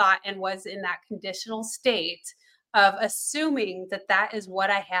I thought and was in that conditional state of assuming that that is what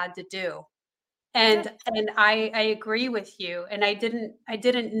I had to do. And I agree with you. And I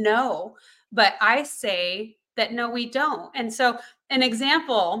didn't know, but I say that no, we don't. And so an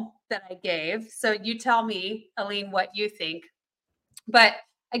example that I gave, so you tell me, Allyn, what you think. But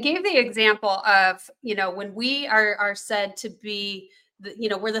I gave the example of, when we are said to be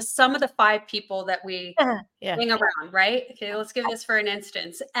we're the sum of the five people that we Yeah. hang around, right? Okay, let's give this for an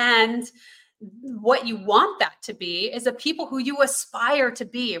instance. And what you want that to be is the people who you aspire to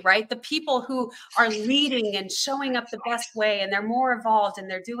be, right? The people who are leading and showing up the best way, and they're more evolved and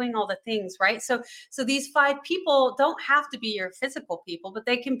they're doing all the things, right? So these five people don't have to be your physical people, but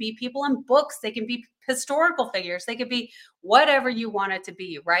they can be people in books, they can be historical figures, they could be whatever you want it to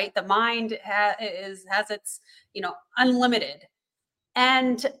be, right? The mind has its, unlimited.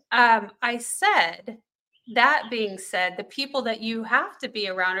 And I said, that being said, the people that you have to be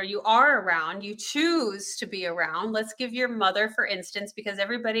around or you are around, you choose to be around. Let's give your mother, for instance, because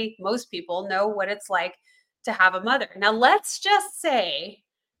most people know what it's like to have a mother. Now, let's just say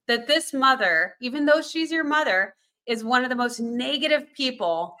that this mother, even though she's your mother, is one of the most negative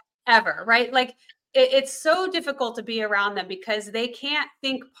people ever, right? Like it's so difficult to be around them because they can't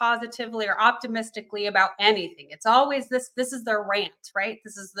think positively or optimistically about anything. It's always this is their rant, right?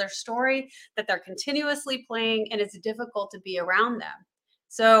 This is their story that they're continuously playing, and it's difficult to be around them.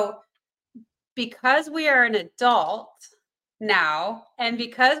 So because we are an adult now, and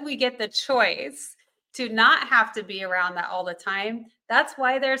because we get the choice to not have to be around that all the time, that's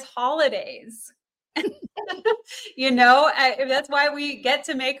why there's holidays. That's why we get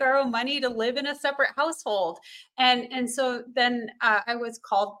to make our own money to live in a separate household. And so then I was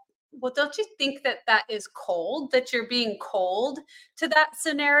called well, don't you think that that is cold, that you're being cold to that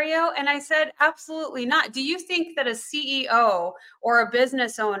scenario? And I said, absolutely not. Do you think that a CEO or a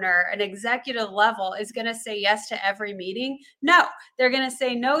business owner, an executive level, is going to say yes to every meeting? No, they're going to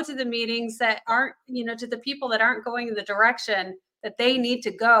say no to the meetings that aren't, to the people that aren't going in the direction that they need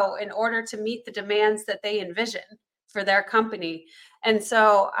to go in order to meet the demands that they envision for their company. And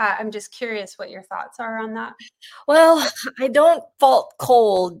so I'm just curious what your thoughts are on that. Well, I don't fault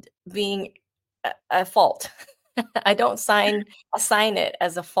cold being a fault. I don't assign it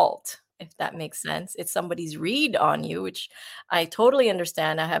as a fault, if that makes sense. It's somebody's read on you, which I totally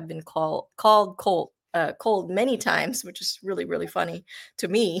understand. I have been called cold many times, which is really, really funny to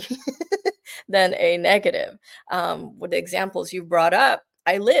me than a negative. With the examples you brought up,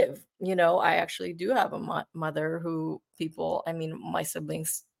 I live. I actually do have a mother who I mean, my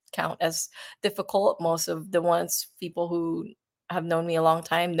siblings count as difficult. Most of the people who have known me a long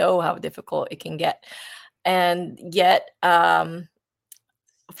time know how difficult it can get. And yet,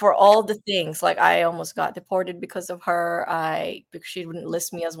 for all the things, like I almost got deported because of her, because she wouldn't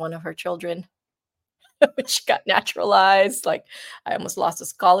list me as one of her children, which got naturalized. Like I almost lost a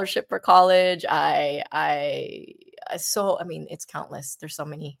scholarship for college. I mean, it's countless. There's so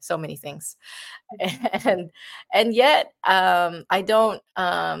many things. And yet, I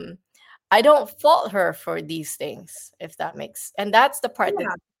don't fault her for these things, if that makes, and that's the part that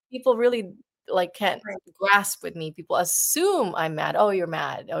Yeah. people really like can't Right. grasp with me. People assume I'm mad. Oh, you're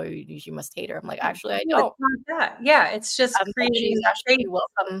mad. Oh, you must hate her. I'm like, actually, I No, it's don't. not that. Yeah, it's just She's creating actually space.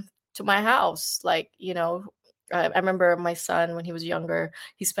 welcome to my house. Like, I remember my son when he was younger,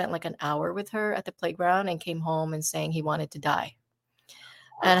 he spent like an hour with her at the playground and came home and saying he wanted to die.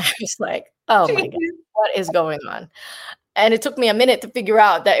 And I was like, oh my God, what is going on? And it took me a minute to figure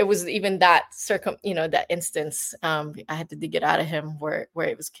out that it was even that that instance. I had to dig it out of him where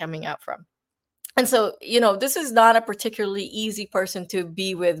it was coming out from. And so, this is not a particularly easy person to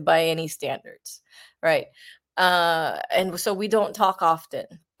be with by any standards, right? And so we don't talk often,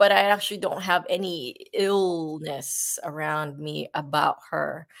 but I actually don't have any illness around me about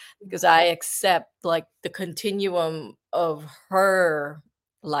her because I accept like the continuum of her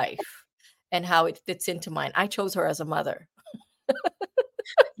life and how it fits into mine. I chose her as a mother.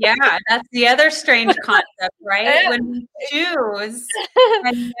 Yeah, that's the other strange concept, right? When we choose,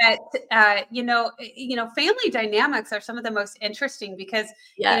 and yet, family dynamics are some of the most interesting because,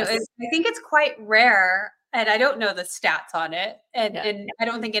 Yes. I think it's quite rare, and I don't know the stats on it, and Yeah. and I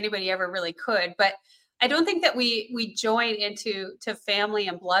don't think anybody ever really could, but I don't think that we join into family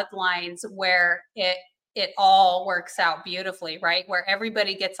and bloodlines where it all works out beautifully, right? Where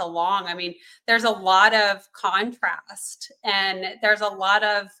everybody gets along. I mean, there's a lot of contrast, and there's a lot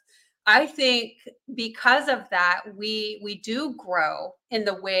of, I think, because of that, we do grow in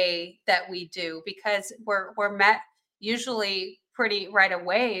the way that we do because we're met usually pretty right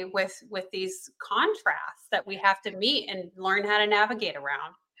away with these contrasts that we have to meet and learn how to navigate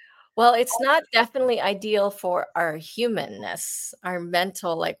around. Well, it's not definitely ideal for our humanness, our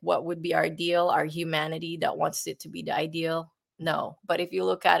mental, like what would be our ideal, our humanity that wants it to be the ideal. No. But if you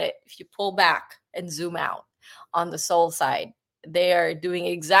look at it, if you pull back and zoom out on the soul side, they are doing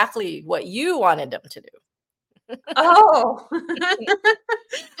exactly what you wanted them to do. Oh,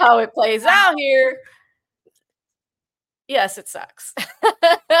 How it plays out here, yes, it sucks.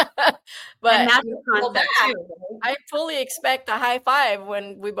 and But that's you the pull concept back, too, right? I fully expect a high five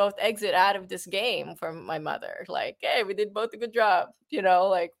when we both exit out of this game from my mother. Like, hey, we did both a good job.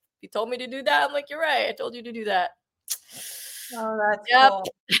 Like you told me to do that. I'm like, you're right. I told you to do that. Oh, that's Yep. cool.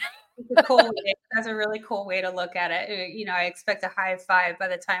 It's a cool way. That's a really cool way to look at it. I expect a high five by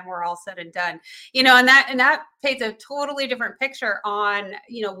the time we're all said and done. And that paints a totally different picture on,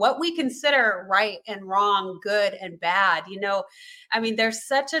 what we consider right and wrong, good and bad. I mean, there's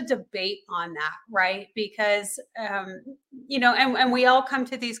such a debate on that, right? Because and we all come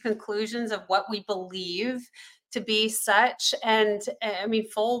to these conclusions of what we believe to be such. And I mean,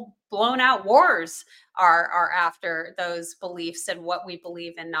 full blown out wars are after those beliefs and what we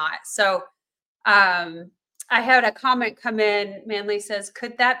believe and not. So I had a comment come in. Manley says,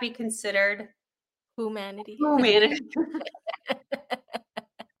 could that be considered Humanity. humanity?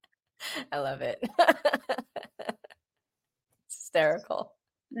 I love it. Hysterical.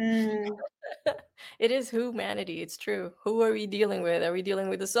 Mm, It is humanity. It's true. Who are we dealing with? Are we dealing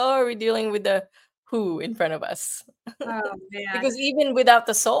with the soul or are we dealing with the who in front of us? oh man. Because even without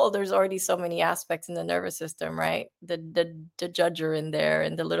the soul, there's already so many aspects in the nervous system, right? The judger in there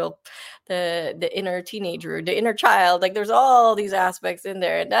and the inner teenager, the inner child. Like there's all these aspects in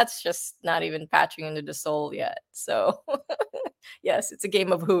there, and that's just not even patching into the soul yet. So Yes, it's a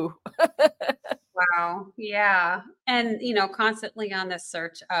game of who. Wow. Yeah. And constantly on the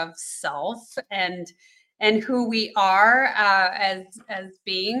search of self and who we are as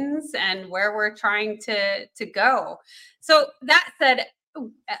beings and where we're trying to go. So that said,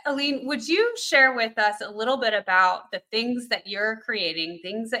 Allyn, would you share with us a little bit about the things that you're creating,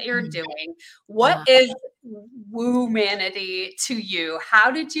 things that you're Mm. doing? What is WooManity to you? How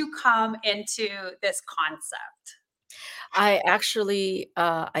did you come into this concept? I actually,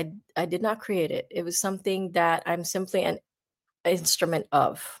 I did not create it. It was something that I'm simply an instrument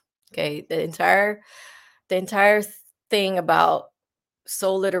of. Okay, the entire thing about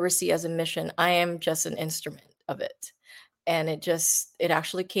soul literacy as a mission, I am just an instrument of it, and it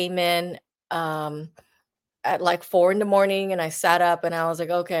actually came in. Um, at like 4 in the morning, and I sat up and I was like,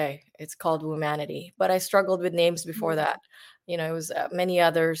 okay, it's called WooManity. But I struggled with names before that. It was many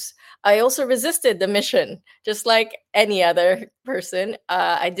others. I also resisted the mission, just like any other person.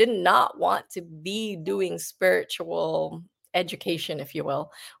 I did not want to be doing spiritual education, if you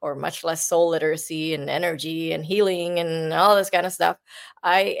will, or much less soul literacy and energy and healing and all this kind of stuff.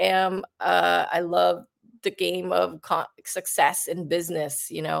 I love the game of success in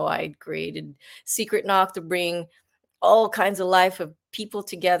business. I created Secret Knock to bring all kinds of life of people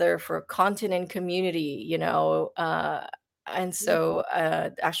together for content and community, and so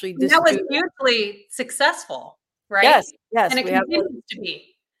actually And this that was June. hugely successful, right? Yes, And yes, it we have one. continues to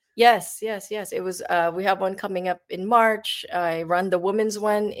be. Yes, yes, yes. It was we have one coming up in March. I run the women's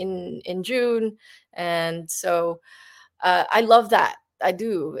one in June, and so I love that. I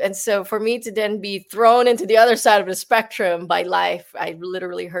do. And so for me to then be thrown into the other side of the spectrum by life, I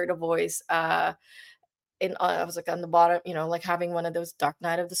literally heard a voice. I was like on the bottom, like having one of those dark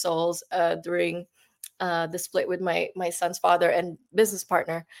night of the souls during the split with my son's father and business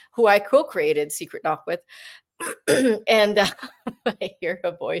partner, who I co-created Secret Knock with. And I hear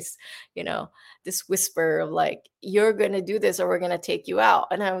a voice, you know, this whisper of like, you're going to do this or we're going to take you out.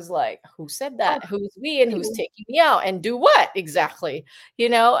 And I was like, who said Oh, that? Who's we and who's taking me out and do what exactly?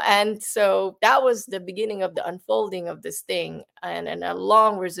 And so that was the beginning of the unfolding of this thing and a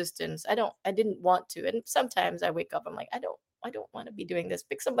long resistance. I didn't want to. And sometimes I wake up, I'm like, I don't want to be doing this.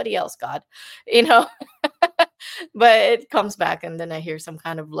 Pick somebody else, God, you know. But it comes back and then I hear some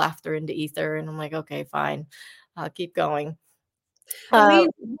kind of laughter in the ether and I'm like, okay, fine. I'll keep going. Uh, Allyn,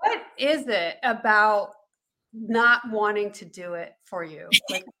 what is it about not wanting to do it for you?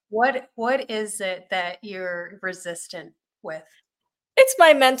 Like, what is it that you're resistant with? it's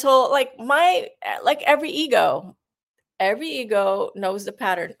my mental, like every ego knows the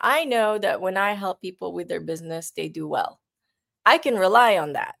pattern. I know that when I help people with their business, they do well. I can rely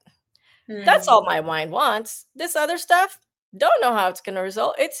on that. That's Hmm. all my mind wants. This other stuff, don't know how it's going to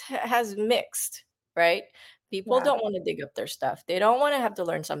result. It has mixed, right? People Yeah. don't want to dig up their stuff. They don't want to have to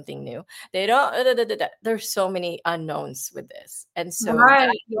learn something new. They don't. There's so many unknowns with this, and so that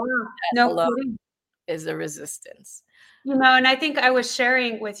Right. Yeah. No alone kidding. is a resistance. And I think I was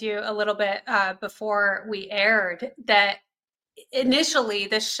sharing with you a little bit before we aired that initially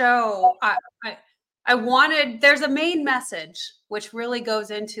the show I wanted there's a main message which really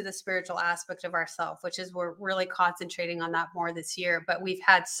goes into the spiritual aspect of ourself, which is we're really concentrating on that more this year, but we've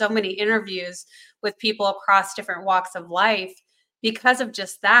had so many interviews with people across different walks of life because of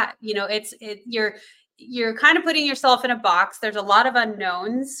just that. You're kind of putting yourself in a box. There's a lot of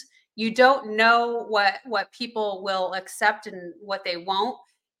unknowns. You don't know what people will accept and what they won't.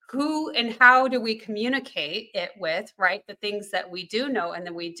 Who and how do we communicate it with, right? The things that we do know and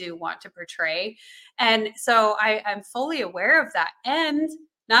that we do want to portray. And so I'm fully aware of that. And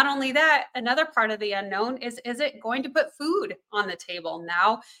not only that, another part of the unknown is it going to put food on the table?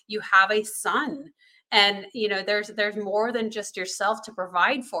 Now you have a son. And there's more than just yourself to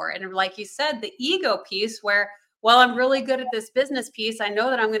provide for. And like you said, the ego piece where, well, I'm really good at this business piece. I know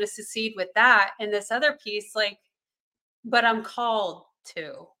that I'm going to succeed with that. And this other piece, like, but I'm called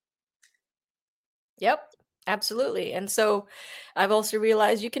to. Yep, absolutely. And so I've also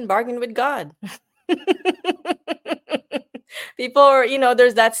realized you can bargain with God. People are,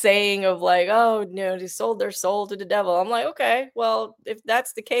 there's that saying of like, oh, they sold their soul to the devil. I'm like, okay, well, if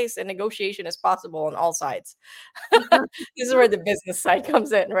that's the case, a negotiation is possible on all sides. This is where the business side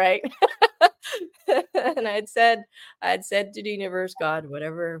comes in, right? And I had said to the universe, God,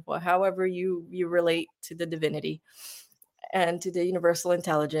 whatever, however you relate to the divinity and to the universal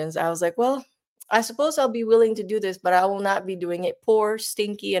intelligence, I was like, well, I suppose I'll be willing to do this, but I will not be doing it poor,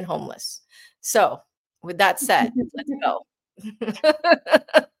 stinky, and homeless. So, with that said, let's go.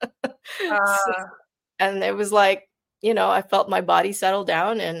 So- Uh, and it was like, I felt my body settle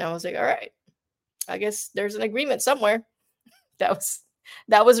down and I was like, all right, I guess there's an agreement somewhere.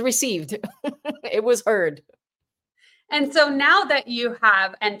 that was received. It was heard. And so now that you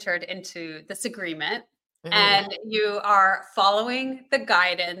have entered into this agreement and you are following the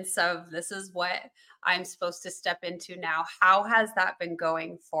guidance of this is what I'm supposed to step into now, how has that been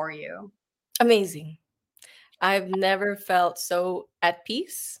going for you? Amazing. I've never felt so at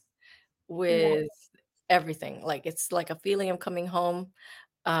peace Yeah. with everything. Like it's like a feeling of coming home.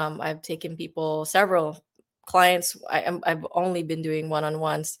 I've taken people, several clients. I've only been doing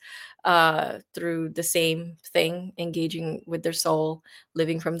one-on-ones through the same thing, engaging with their soul,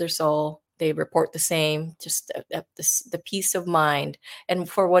 living from their soul. They report the same, just the peace of mind. And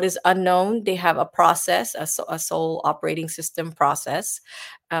for what is unknown, they have a process, a soul operating system process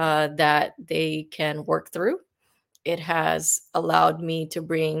that they can work through. It has allowed me to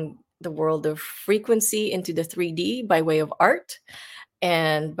bring the world of frequency into the 3D by way of art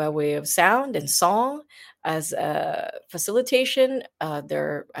and by way of sound and song as a facilitation.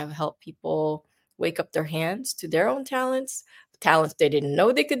 I've helped people wake up their hands to their own talents they didn't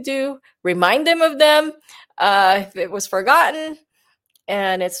know they could do, remind them of them if it was forgotten.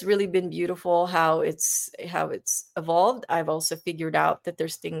 And it's really been beautiful how it's evolved. I've also figured out that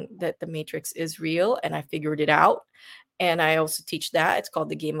that the matrix is real, and I figured it out. And I also teach that. It's called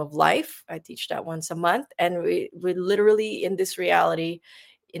the game of life. I teach that once a month. And we literally in this reality,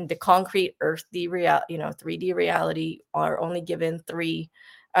 in the concrete earthly real, 3D reality, are only given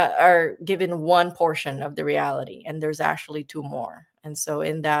are given one portion of the reality, and there's actually two more. And so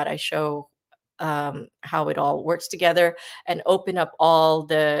in that, I show how it all works together and open up all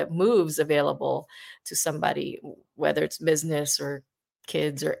the moves available to somebody, whether it's business or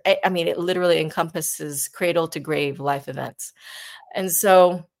kids, or I mean, it literally encompasses cradle to grave life events. And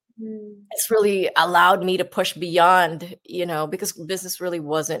so it's really allowed me to push beyond, because business really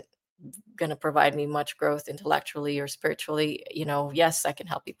wasn't going to provide me much growth intellectually or spiritually. Yes, I can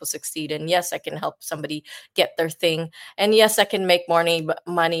help people succeed, and yes, I can help somebody get their thing, and yes, I can make money,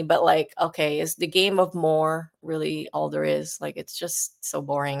 but like, okay, is the game of more really all there is? Like, it's just so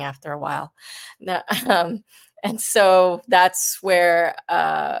boring after a while. And so that's where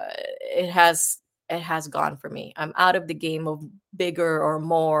it has gone for me. I'm out of the game of bigger or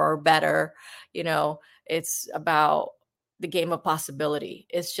more or better. It's about the game of possibility.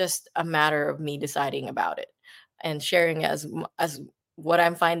 It's just a matter of me deciding about it and sharing as what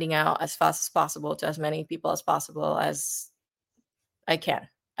I'm finding out as fast as possible to as many people as possible as I can,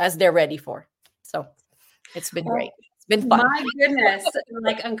 as they're ready for. So it's been great. It's been fun. My goodness,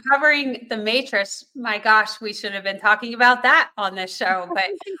 like uncovering the matrix. My gosh, we should have been talking about that on this show. But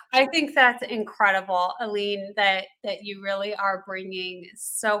I think that's incredible, Allyn, that you really are bringing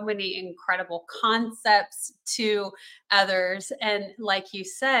so many incredible concepts to others. And like you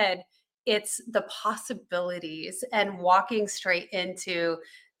said, it's the possibilities and walking straight into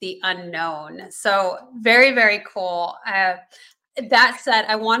the unknown. So very, very cool. That said,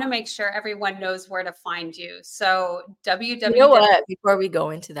 I want to make sure everyone knows where to find you. So You know what? Before we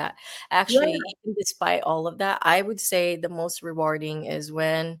go into that, actually, even despite all of that, I would say the most rewarding is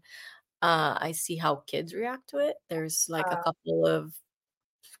when I see how kids react to it. There's like a couple of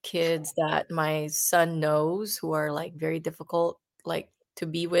kids that my son knows who are like very difficult, like to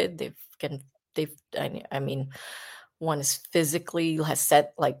be with. I mean, one is physically has sent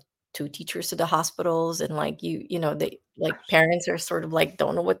like two teachers to the hospitals, and like they like parents are sort of like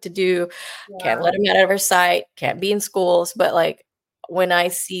don't know what to do, can't let him out of our sight, can't be in schools. But like when I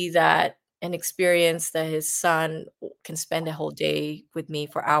see that and experience that his son can spend a whole day with me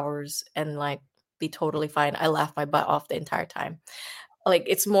for hours and like be totally fine, I laugh my butt off the entire time. Like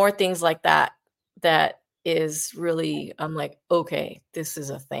it's more things like that that is really, I'm like, okay, this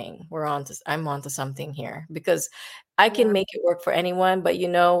is a thing. I'm onto something here, because I can make it work for anyone, but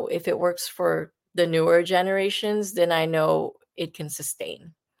if it works for the newer generations, then I know it can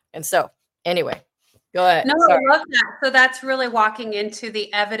sustain. And so anyway, go ahead. No, I love that. So that's really walking into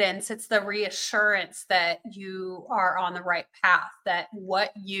the evidence. It's the reassurance that you are on the right path, that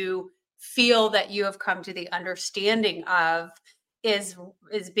what you feel that you have come to the understanding of is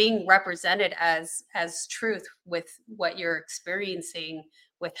being represented as truth with what you're experiencing,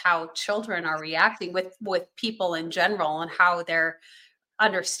 with how children are reacting, with people in general, and how they're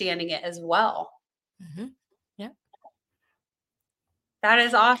understanding it as well. Yeah. That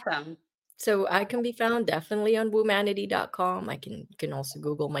is awesome. So I can be found definitely on WooManity.com. You can also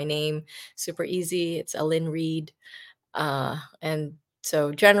Google my name. Super easy. It's Allyn Reid. And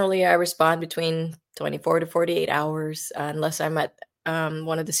so generally I respond between 24 to 48 hours, unless I'm at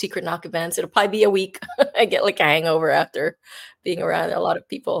one of the secret knock events. It'll probably be a week. I get like a hangover after being around a lot of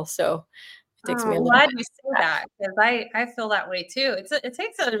people. So takes Oh, me a I'm little glad bit. you say that because I feel that way too. It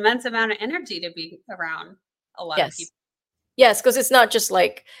takes an immense amount of energy to be around a lot of Yes. people. Yes, because it's not just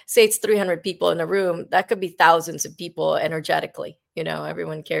like, say it's 300 people in a room, that could be thousands of people energetically.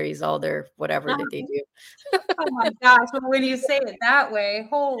 Everyone carries all their whatever that they do. Oh my gosh. Well, when you say it that way,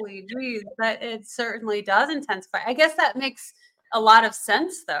 holy geez, that it certainly does intensify. I guess that makes a lot of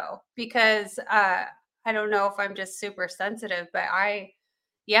sense though, because I don't know if I'm just super sensitive, but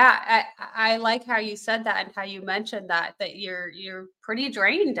yeah, I like how you said that and how you mentioned that you're pretty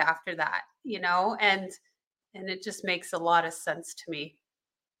drained after that, and it just makes a lot of sense to me.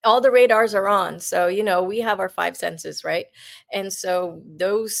 All the radars are on. So, we have our five senses, right? And so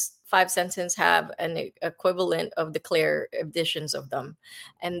those five senses have an equivalent of the clair editions of them.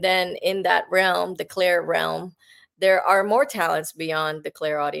 And then in that realm, the clair realm, there are more talents beyond the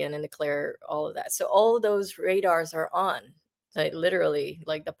clairaudient and the clair, all of that. So all of those radars are on. Like literally,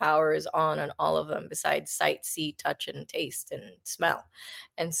 like the power is on all of them, besides sight, see, touch, and taste and smell.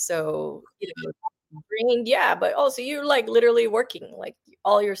 And so, drained, yeah, but also you're like literally working, like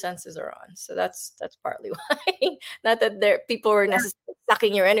all your senses are on. So that's partly why. Not that there people are necessarily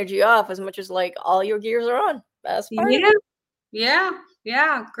sucking your energy off as much as like all your gears are on. That's part of Yeah. it. Yeah.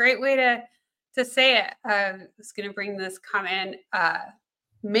 Yeah. Great way to say it. I was going to bring this comment.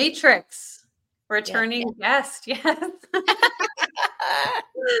 Matrix, Yeah. returning guest. Yes.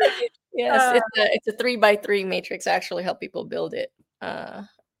 Yes, uh, it's a 3 by 3 matrix. I actually help people build it uh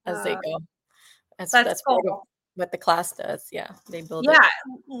as they uh, go. that's That's part of cool. what the class does. Yeah, they build it. Yeah.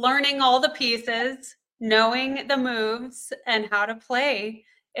 Learning all the pieces, knowing the moves and how to play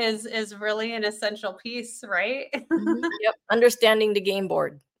is really an essential piece, right? Yep, understanding the game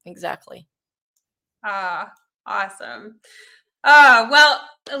board. Exactly. Ah, awesome. Well,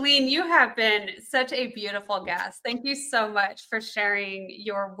 Allyn, you have been such a beautiful guest. Thank you so much for sharing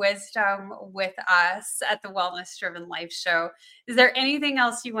your wisdom with us at the Wellness Driven Life Show. Is there anything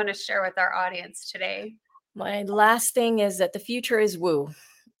else you want to share with our audience today? My last thing is that the future is woo.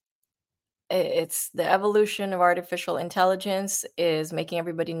 It's the evolution of artificial intelligence is making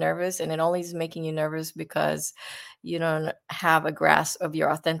everybody nervous, and it only is making you nervous because you don't have a grasp of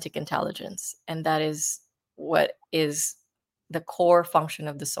your authentic intelligence, and that is what is the core function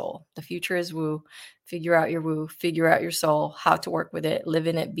of the soul. The future is woo. Figure out your woo, figure out your soul, how to work with it, live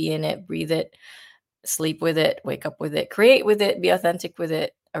in it, be in it, breathe it, sleep with it, wake up with it, create with it, be authentic with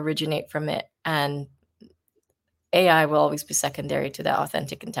it, originate from it, and AI will always be secondary to that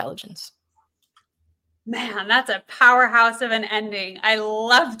authentic intelligence. Man, that's a powerhouse of an ending. I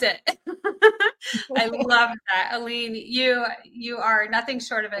loved it. I love that. Allyn, you are nothing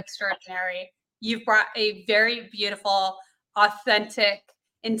short of extraordinary. You've brought a very beautiful, authentic,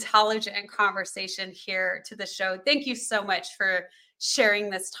 intelligent conversation here to the show. Thank you so much for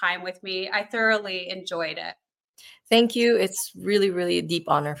sharing this time with me. I thoroughly enjoyed it. Thank you. It's really, really a deep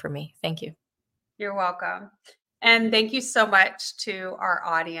honor for me. Thank you. You're welcome. And thank you so much to our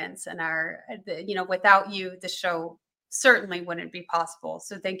audience and without you, the show certainly wouldn't be possible.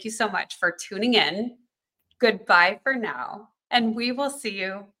 So thank you so much for tuning in. Goodbye for now. And we will see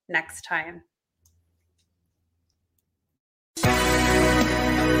you next time.